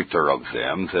inseparable character of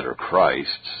them that are Christ's,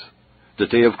 that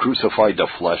they have crucified the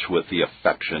flesh with the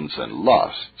affections and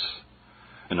lusts.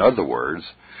 In other words,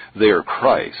 they are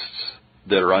Christ's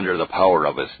that are under the power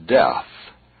of his death,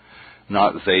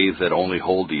 not they that only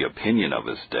hold the opinion of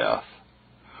his death,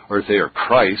 or they are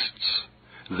Christ's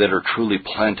that are truly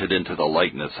planted into the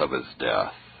likeness of his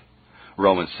death.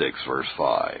 Romans 6, verse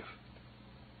 5.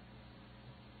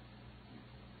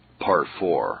 Part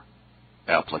 4.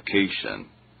 Application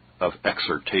of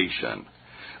exhortation.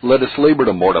 Let us labor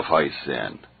to mortify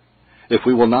sin. If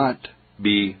we will not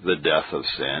be the death of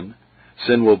sin,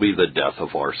 sin will be the death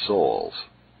of our souls.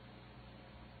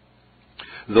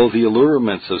 Though the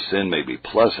allurements of sin may be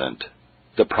pleasant,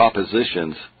 the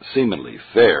propositions seemingly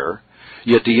fair,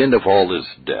 yet the end of all is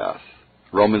death.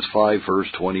 Romans 5, verse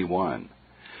 21.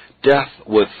 Death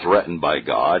was threatened by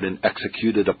God and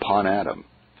executed upon Adam.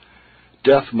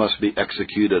 Death must be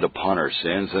executed upon our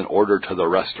sins in order to the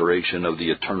restoration of the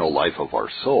eternal life of our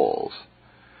souls.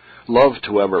 Love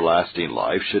to everlasting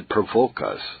life should provoke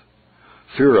us.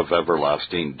 Fear of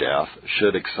everlasting death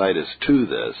should excite us to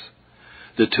this.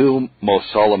 The two most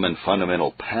solemn and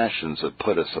fundamental passions that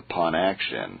put us upon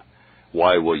action,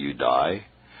 why will you die,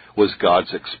 was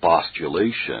God's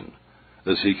expostulation,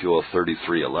 Ezekiel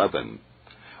 33:11.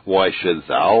 Why should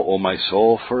thou, O my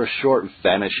soul, for a short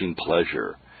vanishing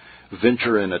pleasure,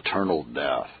 venture in eternal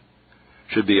death,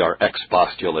 should be our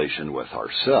expostulation with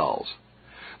ourselves.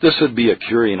 This would be a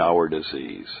curing our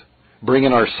disease,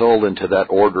 bringing our soul into that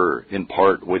order in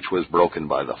part which was broken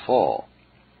by the fall.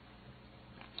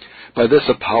 By this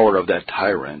the power of that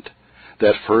tyrant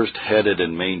that first headed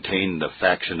and maintained the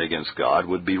faction against God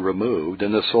would be removed,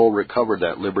 and the soul recovered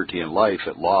that liberty and life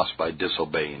it lost by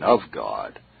disobeying of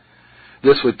God.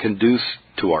 This would conduce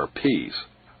to our peace.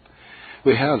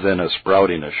 We have then a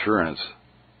sprouting assurance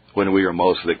when we are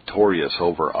most victorious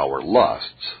over our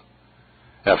lusts.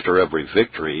 After every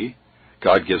victory,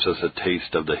 God gives us a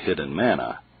taste of the hidden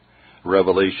manna.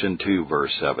 Revelation 2,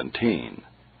 verse 17.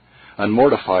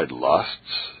 Unmortified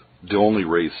lusts do only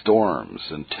raise storms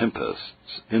and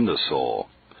tempests in the soul.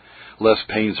 Less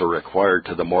pains are required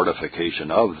to the mortification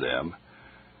of them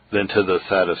than to the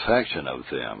satisfaction of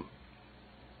them.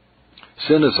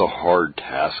 Sin is a hard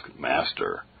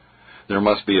taskmaster. There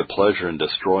must be a pleasure in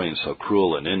destroying so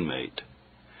cruel an inmate.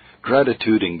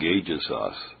 Gratitude engages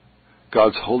us.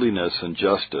 God's holiness and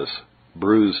justice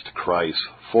bruised Christ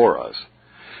for us,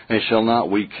 and shall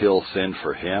not we kill sin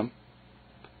for him?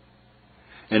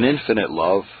 An infinite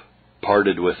love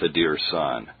parted with a dear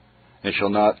Son, and shall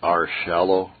not our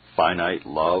shallow, finite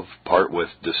love part with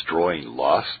destroying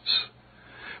lusts?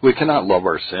 We cannot love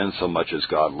our sin so much as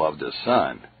God loved his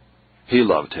Son. He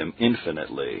loved him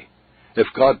infinitely. If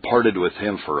God parted with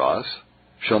him for us,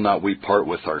 shall not we part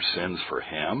with our sins for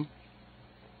him?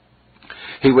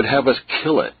 He would have us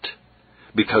kill it,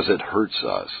 because it hurts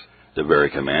us. The very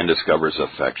command discovers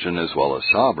affection as well as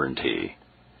sovereignty,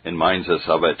 and minds us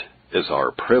of it as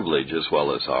our privilege as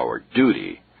well as our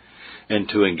duty. And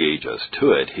to engage us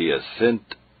to it, he has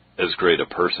sent as great a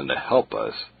person to help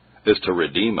us as to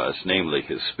redeem us, namely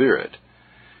his Spirit.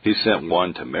 He sent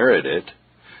one to merit it,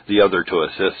 the other to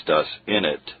assist us in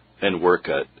it, and work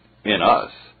it in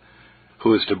us,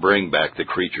 who is to bring back the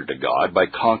creature to God by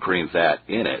conquering that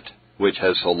in it, which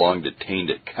has so long detained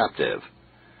it captive.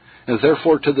 And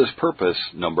therefore to this purpose,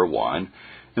 number one,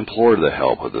 implore the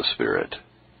help of the Spirit.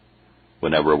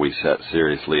 Whenever we set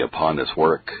seriously upon this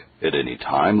work at any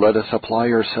time, let us apply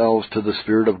ourselves to the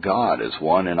Spirit of God as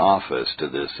one in office to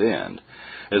this end,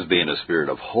 as being a spirit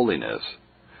of holiness,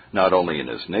 not only in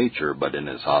his nature, but in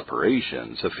his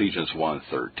operations, Ephesians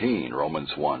 1:13,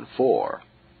 Romans 1:4.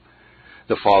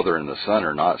 The Father and the Son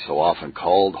are not so often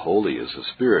called holy as the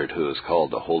Spirit, who is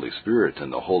called the Holy Spirit and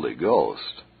the Holy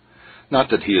Ghost. Not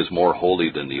that he is more holy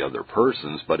than the other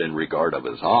persons, but in regard of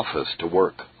his office to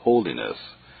work holiness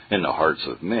in the hearts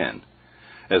of men.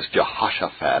 As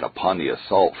Jehoshaphat upon the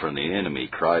assault from the enemy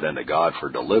cried unto God for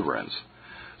deliverance,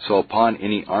 so upon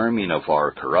any arming of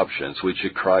our corruptions we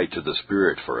should cry to the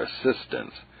Spirit for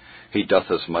assistance. He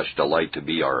doth as much delight to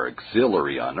be our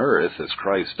auxiliary on earth as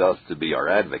Christ doth to be our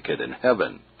advocate in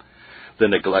heaven. The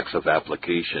neglects of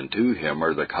application to him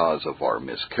are the cause of our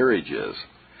miscarriages.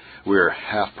 We are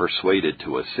half persuaded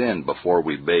to a sin before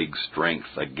we beg strength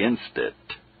against it.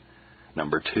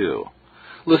 Number 2,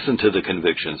 listen to the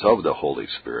convictions of the Holy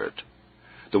Spirit.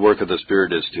 The work of the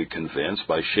Spirit is to convince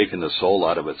by shaking the soul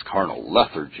out of its carnal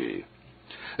lethargy.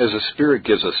 As the Spirit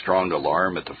gives a strong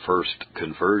alarm at the first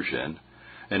conversion,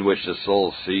 in which the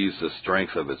soul sees the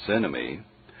strength of its enemy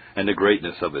and the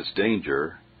greatness of its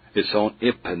danger, its own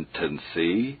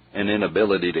impotency and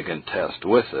inability to contest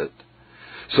with it,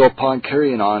 so upon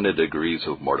carrying on the degrees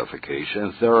of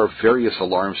mortification, there are various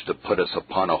alarms to put us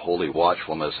upon a holy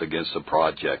watchfulness against the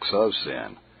projects of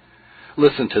sin.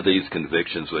 Listen to these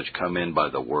convictions which come in by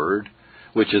the Word,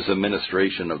 which is a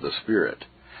ministration of the Spirit,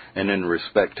 and in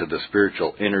respect to the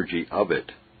spiritual energy of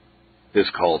it, is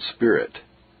called Spirit.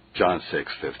 John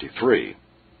 6:53.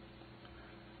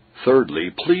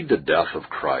 Thirdly, plead the death of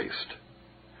Christ.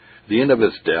 The end of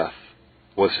his death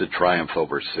was to triumph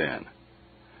over sin,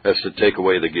 as to take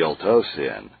away the guilt of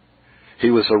sin.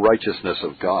 He was the righteousness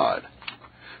of God.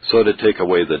 So to take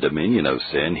away the dominion of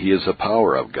sin, he is the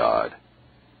power of God.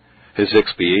 His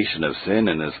expiation of sin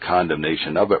and his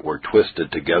condemnation of it were twisted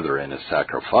together in his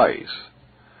sacrifice.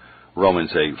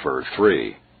 Romans 8, verse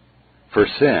 3. For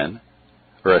sin,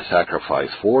 or a sacrifice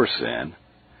for sin,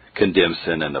 condemns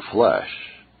sin in the flesh.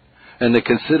 And the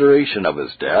consideration of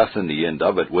his death and the end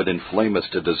of it would inflame us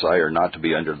to desire not to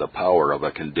be under the power of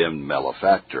a condemned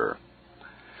malefactor.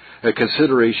 A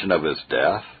consideration of his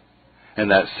death, and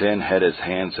that sin had his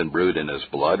hands and brood in his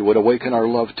blood, would awaken our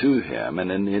love to him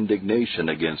and an indignation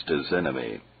against his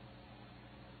enemy.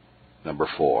 Number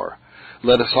 4,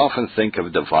 let us often think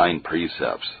of divine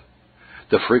precepts.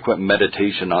 The frequent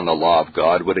meditation on the law of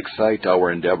God would excite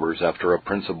our endeavors after a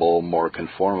principle more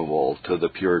conformable to the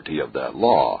purity of that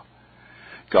law.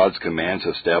 God's commands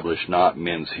establish not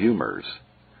men's humors,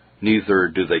 neither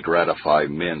do they gratify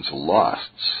men's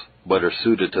lusts, but are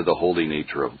suited to the holy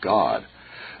nature of God,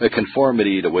 a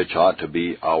conformity to which ought to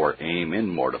be our aim in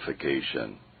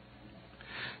mortification.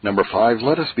 Number 5,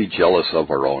 let us be jealous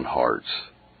of our own hearts.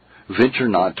 Venture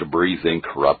not to breathe in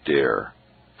corrupt air,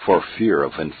 for fear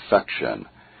of infection.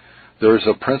 There is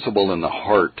a principle in the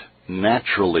heart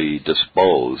naturally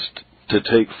disposed to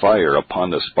take fire upon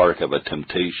the spark of a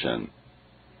temptation.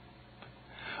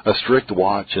 A strict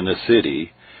watch in a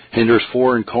city hinders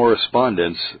foreign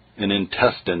correspondence and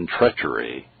intestine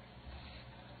treachery.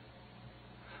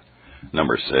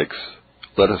 Number 6,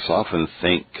 let us often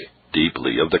think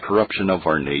deeply of the corruption of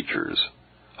our natures,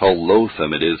 how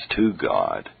loathsome it is to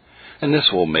God, and this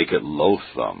will make it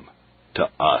loathsome to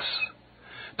us.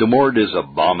 The more it is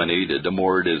abominated, the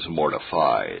more it is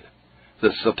mortified.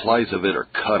 The supplies of it are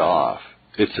cut off,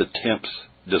 its attempts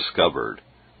discovered.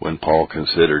 When Paul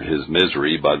considered his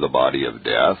misery by the body of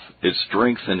death, it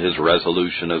strengthened his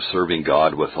resolution of serving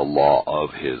God with the law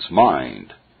of his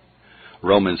mind.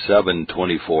 Romans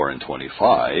 7:24 and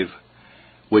 25,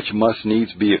 which must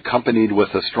needs be accompanied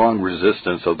with a strong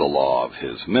resistance of the law of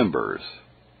his members.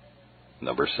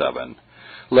 Number 7,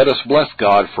 let us bless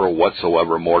God for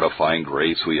whatsoever mortifying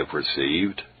grace we have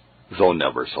received, though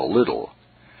never so little.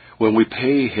 When we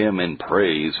pay him in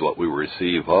praise what we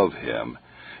receive of him,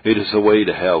 it is a way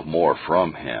to have more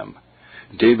from him.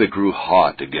 David grew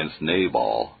hot against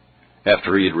Nabal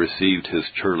after he had received his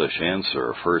churlish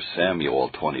answer, 1 Samuel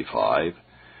 25,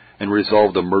 and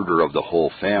resolved the murder of the whole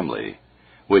family,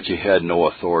 which he had no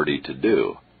authority to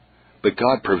do. But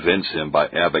God prevents him by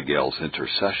Abigail's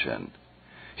intercession.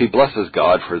 He blesses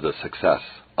God for the success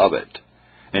of it,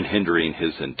 and hindering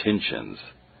his intentions.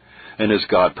 And as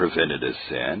God prevented his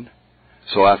sin,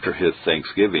 so after his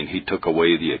thanksgiving he took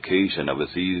away the occasion of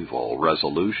his evil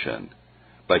resolution,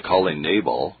 by calling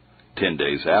Nabal 10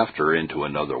 days after into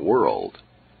another world,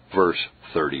 verse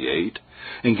 38,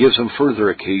 and gives him further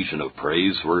occasion of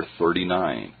praise, verse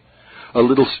 39. A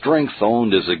little strength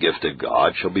owned as a gift of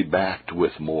God shall be backed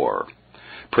with more.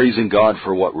 Praising God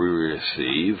for what we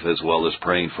receive, as well as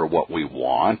praying for what we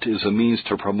want, is a means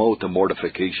to promote the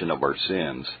mortification of our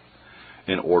sins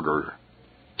in order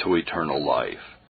to eternal life.